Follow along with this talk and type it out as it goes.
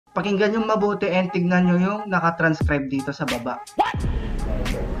Pakinggan yung mabuti and tignan nyo yung nakatranscribe dito sa baba.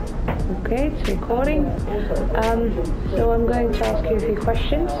 Okay, it's recording. So I'm going to ask you a few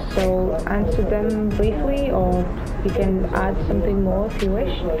questions. So answer them briefly, or you can add something more if you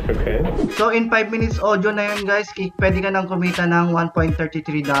wish. Okay. So in 5 minutes audio na yun guys, pwede ka nang kumita ng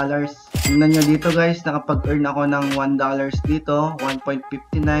 $1.33. Tingnan nyo dito guys, nakapag-earn ako ng $1 dito,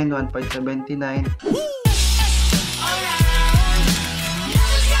 1.59, 1.79.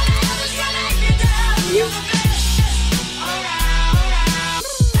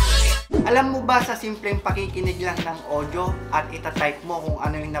 Alam mo ba sa simpleng pakikinig lang ng audio at itatype mo kung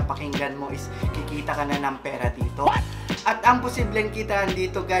ano yung napakinggan mo is kikita ka na ng pera dito? At ang posibleng kitaan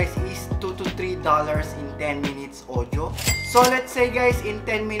dito guys is $2 to $3 in 10 minutes audio. So let's say guys, in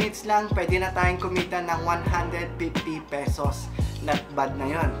 10 minutes lang pwede na tayong kumita ng 150 pesos. Not bad na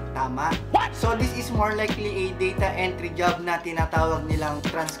yun, tama? So this is more likely a data entry job na tinatawag nilang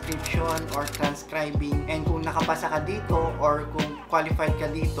transcription or transcribing. And kung nakapasa ka dito or kung qualified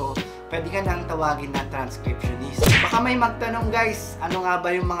ka dito, pwede ka nang tawagin na transcriptionist. Baka may magtanong guys, ano nga ba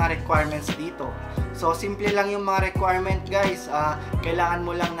yung mga requirements dito? So simple lang yung mga requirement guys. Kailangan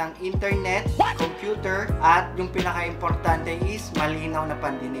mo lang ng internet, computer, at yung pinaka-importante is malinaw na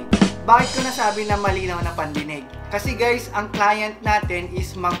pandinig. Bakit ko nasabi na malinaw na pandinig? Kasi guys, ang client natin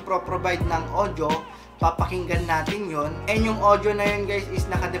is mag-provide ng audio, papakinggan natin yon, and yung audio na yun guys is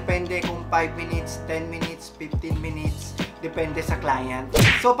nakadepende kung 5 minutes, 10 minutes, 15 minutes, depende sa client.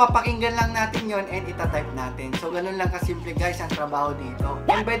 So papakinggan lang natin yon and itatype natin. So ganun lang kasimple guys ang trabaho dito.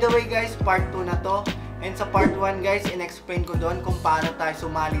 And by the way guys, part 2 na to. And sa part 1 guys, in-explain ko doon kung paano tayo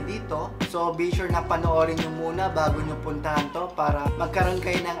sumali dito. So be sure na panoorin nyo muna bago nyo puntahan to para magkaroon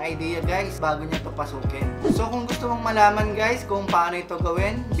kayo ng idea guys bago nyo to pasukin. So kung gusto mong malaman guys kung paano ito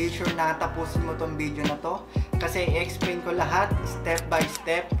gawin, be sure na tapusin mo tong video na to. Kasi i-explain ko lahat step by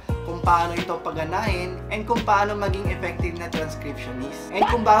step kung paano ito paganahin and kung paano maging effective na transcriptionist. And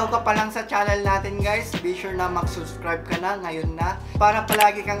kung bago ka pa lang sa channel natin guys, be sure na mag-subscribe ka na ngayon na para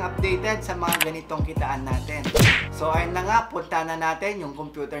palagi kang updated sa mga ganitong kitaan natin. So ayun na nga, punta na natin yung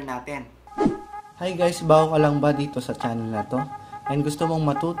computer natin. Hi guys, bago ka lang ba dito sa channel na to and gusto mong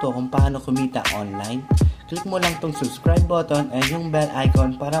matuto kung paano kumita online? Click mo lang tong subscribe button and yung bell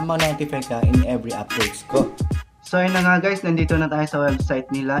icon para ma-notify ka in every updates ko. So ayun na nga guys, nandito na tayo sa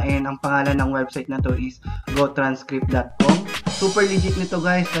website nila and ang pangalan ng website na to is gotranscript.com. Super legit nito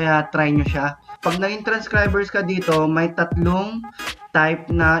guys, kaya try nyo siya. Pag naging transcribers ka dito, may tatlong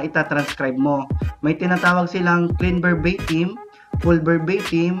type na itatranscribe mo. May tinatawag silang clean verbatim, full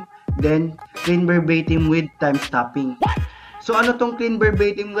verbatim, then clean verbatim with time stopping. So ano tong clean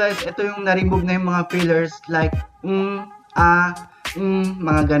verbatim guys? Ito yung na-remove na yung mga fillers like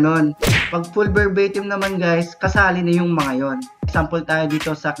mga ganon. Pag full verbatim naman guys, kasali na yung mga yon. Example tayo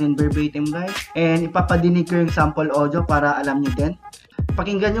dito sa clean verbatim guys. And ipapadinig ko yung sample audio para alam nyo din.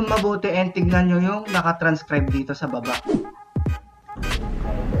 Pakinggan yung mabuti and tignan nyo yung nakatranscribe dito sa baba.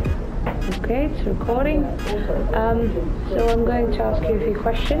 Okay, it's recording. So I'm going to ask you a few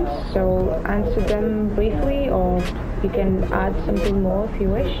questions. So answer them briefly, or you can add something more if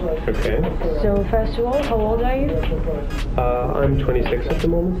you wish. Okay. So first of all, how old are you? I'm 26 at the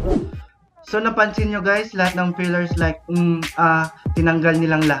moment. So napansin nyo guys, lahat ng fillers like tinanggal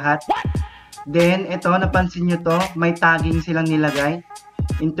nilang lahat. Then ito, napansin nyo to, may tagging silang nilagay.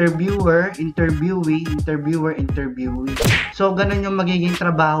 Interviewer, interviewee, interviewer, interviewee. So ganun yung magiging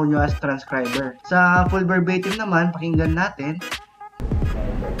trabaho nyo as transcriber. Sa full verbatim naman, pakinggan natin.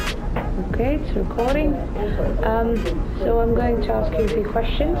 Okay, it's recording. So I'm going to ask you a few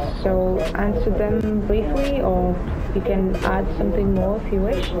questions. So answer them briefly, or you can add something more if you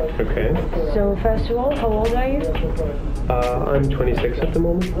wish. Okay. So first of all, how old are you? I'm 26 at the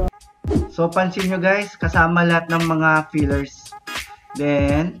moment. So pansin nyo guys, kasama lahat ng mga fillers.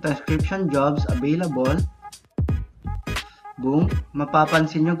 Then, transcription jobs available. Boom.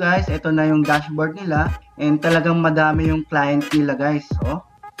 Mapapansin nyo guys, ito na yung dashboard nila. And talagang madami yung client nila guys. Oh.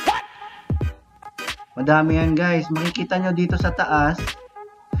 Madami yan guys. Makikita nyo dito sa taas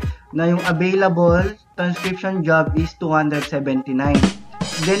na yung available transcription job is 279.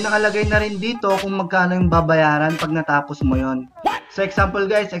 Then nakalagay na rin dito kung magkano yung babayaran pag natapos mo yon. So example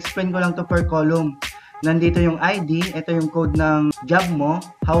guys, explain ko lang to per column. Nandito yung ID, ito yung code ng job mo,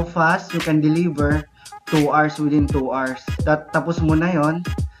 how fast you can deliver 2 hours within 2 hours. Tapos mo na yon.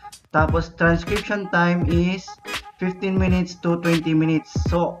 Tapos transcription time is 15 minutes to 20 minutes.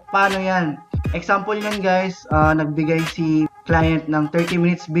 So paano yan? Example yan guys, nagbigay si client ng 30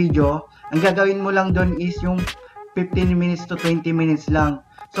 minutes video. Ang gagawin mo lang doon is yung 15 minutes to 20 minutes lang.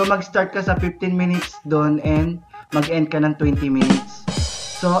 So mag-start ka sa 15 minutes doon and mag-end ka ng 20 minutes.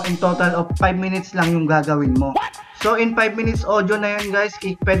 So, in total of 5 minutes lang yung gagawin mo. So, in 5 minutes audio na yun guys,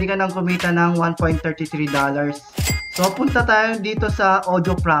 pwede ka nang kumita ng $1.33. So, punta tayo dito sa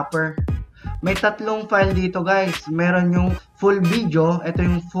audio proper. May tatlong file dito guys. Meron yung full video, ito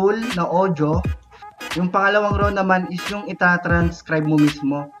yung full na audio. Yung pangalawang row naman is yung ita-transcribe mo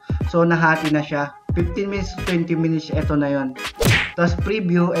mismo. So, nahati na siya. 15 minutes to 20 minutes, ito na yon. Tapos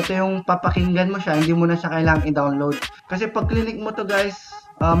preview, ito yung papakinggan mo siya, hindi mo na siya kailangang i-download. Kasi pag click mo to guys,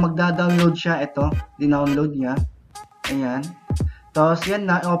 magda-download siya, ito, dinownload niya. Ayan. Tapos yan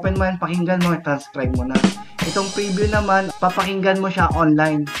na, open mo yan, pakinggan mo, transcribe mo na. Itong preview naman, papakinggan mo siya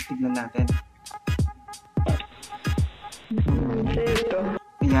online. Tignan natin.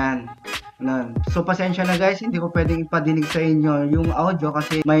 Ayan. So, pasensya na guys, hindi ko pwedeng ipadinig sa inyo yung audio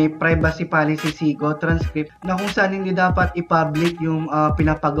kasi may privacy policy SIGO transcript na kung saan hindi dapat i-public yung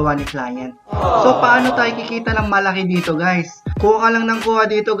pinapagawa ni client. So, paano tayo kikita ng malaki dito guys? Kuha ka lang ng kuha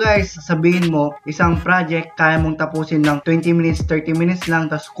dito guys. Sabihin mo, isang project, kaya mong tapusin ng 20 minutes, 30 minutes lang,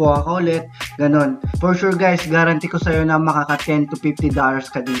 tapos kuha ka ulit. Ganon. For sure guys, guarantee ko sa'yo na makaka $10 to $50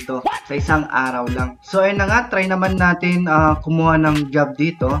 ka dito sa isang araw lang. So, ayun na nga, try naman natin kumuha ng job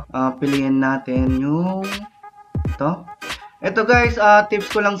dito. Piliin natin yung ito guys,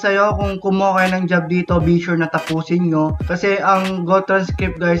 tips ko lang sa'yo, kung kumuha kayo ng job dito, be sure na tapusin nyo. Kasi ang Go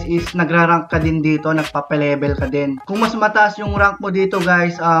Transcript guys is nagra-rank ka din dito, nagpapalevel ka din. Kung mas mataas yung rank mo dito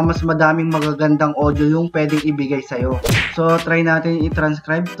guys, mas madaming magagandang audio yung pwedeng ibigay sa'yo. So, try natin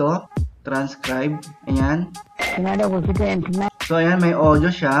i-transcribe to. Transcribe. Ayan. So, ayan, may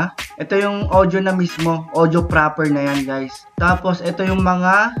audio siya. Ito yung audio na mismo. Audio proper na yan guys. Tapos, ito yung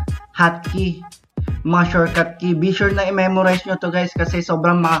mga hotkey. Mga shortcut key. Be sure na i-memorize nyo to guys kasi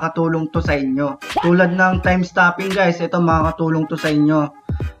sobrang makakatulong to sa inyo. Tulad ng time stopping guys, ito makakatulong to sa inyo.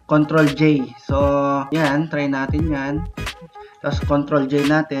 Control J. So, yan. Try natin yan. Tapos, Control J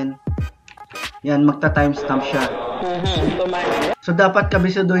natin. Yan, magta-timestamp siya. So, dapat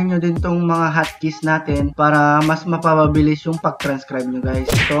kabisuduhin nyo din tong mga hotkeys natin para mas mapapabilis yung pag-transcribe nyo guys.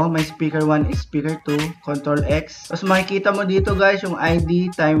 So, may speaker 1 is speaker 2, Control X. Tapos, makikita mo dito guys yung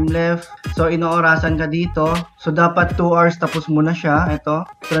ID, time left. So, inoorasan ka dito. So, dapat 2 hours tapos mo na siya. Ito,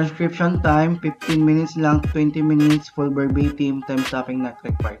 transcription time, 15 minutes lang, 20 minutes, full verbatim, time stopping not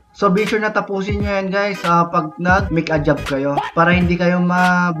required. So, be sure na tapusin nyo yan guys pag nag-make a job kayo para hindi kayo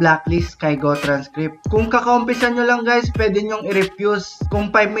ma-blacklist kay Go Transcript. Kung kakaumpisan nyo lang guys, pwede nyong i-refuse.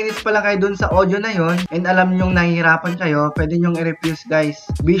 Kung 5 minutes pa lang kayo dun sa audio na yon and alam nyong nahihirapan kayo, pwede nyong i-refuse guys.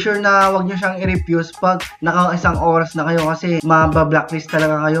 Be sure na wag nyo siyang i-refuse pag naka isang oras na kayo kasi mabablacklist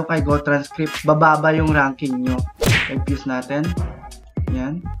talaga kayo kay Go Transcript. Bababa yung ranking nyo. Refuse natin.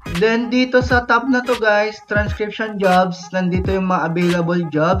 Yan. Then, dito sa tab na to guys, transcription jobs, nandito yung mga available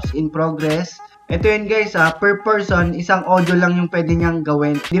jobs in progress. Ito yun guys, per person, isang audio lang yung pwede niyang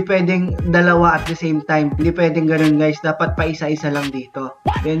gawin. Hindi pwedeng dalawa at the same time. Hindi pwedeng ganun guys, dapat pa isa-isa lang dito.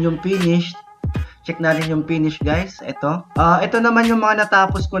 Then yung finished, check natin yung finish guys. Ito. Ito naman yung mga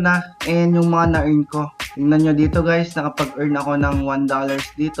natapos ko na and yung mga na-earn ko. Tingnan nyo dito guys, nakapag-earn ako ng $1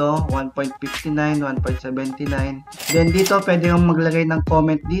 dito, 1.59, 1.79. Then dito, pwede kang maglagay ng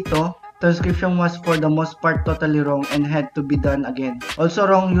comment dito. Transcription was for the most part totally wrong and had to be done again. Also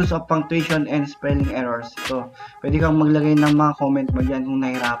wrong use of punctuation and spelling errors. So, pwede kang maglagay ng mga comment mo dyan kung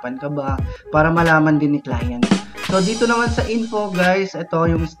nahirapan ka ba para malaman din ni client. So, dito naman sa info guys, ito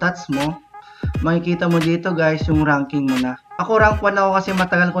yung stats mo. Makikita mo dito guys yung ranking mo na. Ako rank 1 ako kasi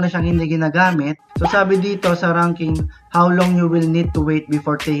matagal ko na siyang hindi ginagamit. So sabi dito sa ranking, how long you will need to wait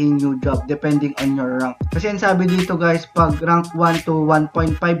before taking new job depending on your rank. Kasi sabi dito guys, pag rank 1 to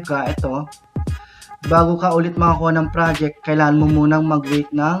 1.5 ka, ito, bago ka ulit makakuha ng project, kailangan mo munang mag-wait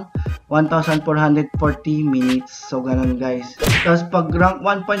ng 1,440 minutes. So ganun guys. Tapos pag rank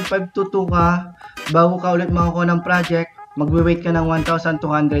 1.5 to 2 ka, bago ka ulit makakuha ng project, magwe-wait ka ng 1,200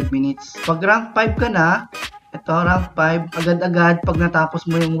 minutes. Pag rank 5 ka na, ito rank 5, agad-agad pag natapos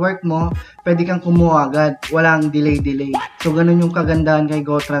mo yung work mo, pwede kang kumuha agad. Walang delay. So, ganun yung kagandahan kay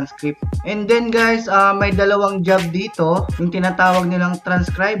Go Transcript. And then guys, may dalawang job dito. Yung tinatawag nilang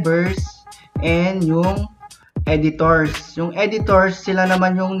transcribers and yung editors. Yung editors, sila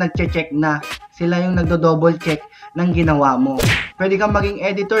naman yung nagche-check na. Sila yung nagdo-double check ng ginawa mo. Pwede kang maging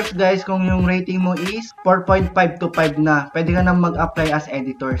editors guys kung yung rating mo is 4.5 to 5 na. Pwede ka nang mag-apply as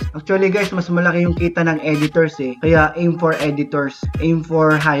editors. Actually guys, mas malaki yung kita ng editors eh. Kaya aim for editors. Aim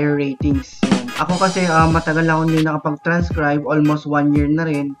for higher ratings. Yan. Ako kasi matagal na ako hindi nakapag-transcribe. Almost 1 year na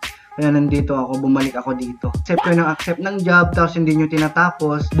rin. Kaya nandito ako, bumalik ako dito. Accept kayo ng accept ng job, tapos hindi nyo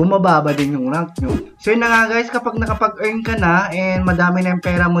tinatapos, bumababa din yung rank nyo. So yun na nga guys, kapag nakapag-earn ka na, and madami na yung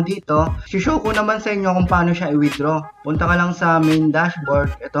pera mo dito, show ko naman sa inyo kung paano siya i-withdraw. Punta ka lang sa main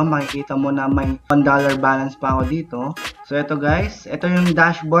dashboard. Ito, makikita mo na may $1 balance pa ako dito. So ito guys, ito yung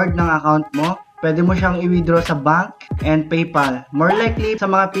dashboard ng account mo. Pwede mo siyang i-withdraw sa bank and PayPal. More likely, sa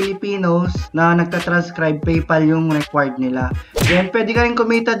mga Filipinos na nagtatranscribe, PayPal yung required nila. Then, pwede ka rin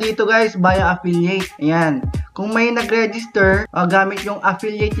kumita dito guys via affiliate. Ayan. Kung may nag-register, gamit yung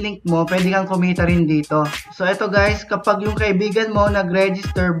affiliate link mo, pwede kang kumita rin dito. So, ito guys, kapag yung kaibigan mo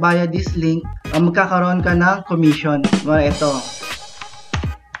nag-register via this link, magkakaroon ka ng commission. Well, ito.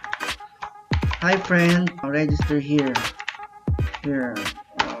 Hi friend, register here. Here.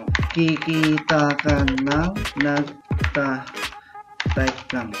 Kikita ka ng nagta-type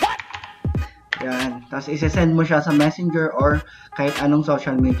lang. Yan. Tapos isi-send mo siya sa messenger or kahit anong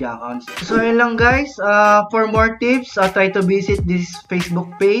social media accounts. So yun lang guys. For more tips, try to visit this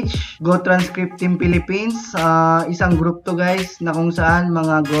Facebook page, Go Transcript Team Philippines. Isang group to guys na kung saan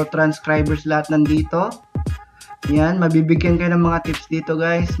mga Go Transcribers lahat nandito. Yan. Mabibigyan kayo ng mga tips dito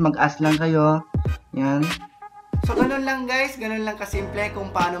guys. Mag-ask lang kayo. Yan. So, ganun lang guys, ganun lang kasimple kung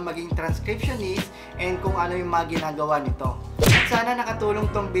paano maging transcriptionist and kung ano yung mga ginagawa nito. At sana nakatulong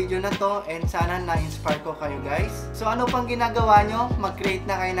tong video na to and sana na-inspire ko kayo guys. So, ano pang ginagawa nyo? Mag-create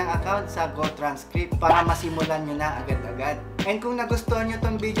na kayo ng account sa Go Transcript para masimulan nyo na agad-agad. And kung nagustuhan nyo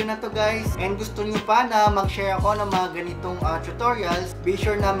tong video na to guys and gusto nyo pa na mag-share ako ng mga ganitong tutorials, be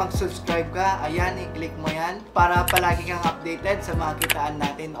sure na mag-subscribe ka. Ayan, i-click mo yan para palagi kang updated sa mga kitaan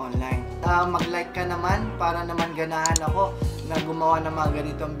natin online. Mag-like ka naman para naman ganahan ako na gumawa ng mga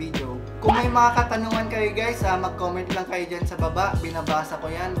ganitong video. Kung may mga katanungan kayo guys, mag-comment lang kayo dyan sa baba, binabasa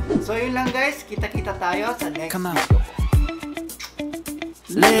ko yan. So yun lang guys, kita-kita tayo sa next video.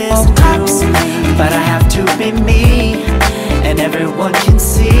 Listen to me, but I have to be me, and everyone can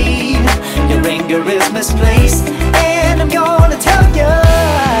see your anger is misplaced, and I'm gonna tell you,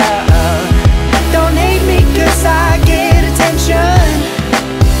 don't hate me 'cause I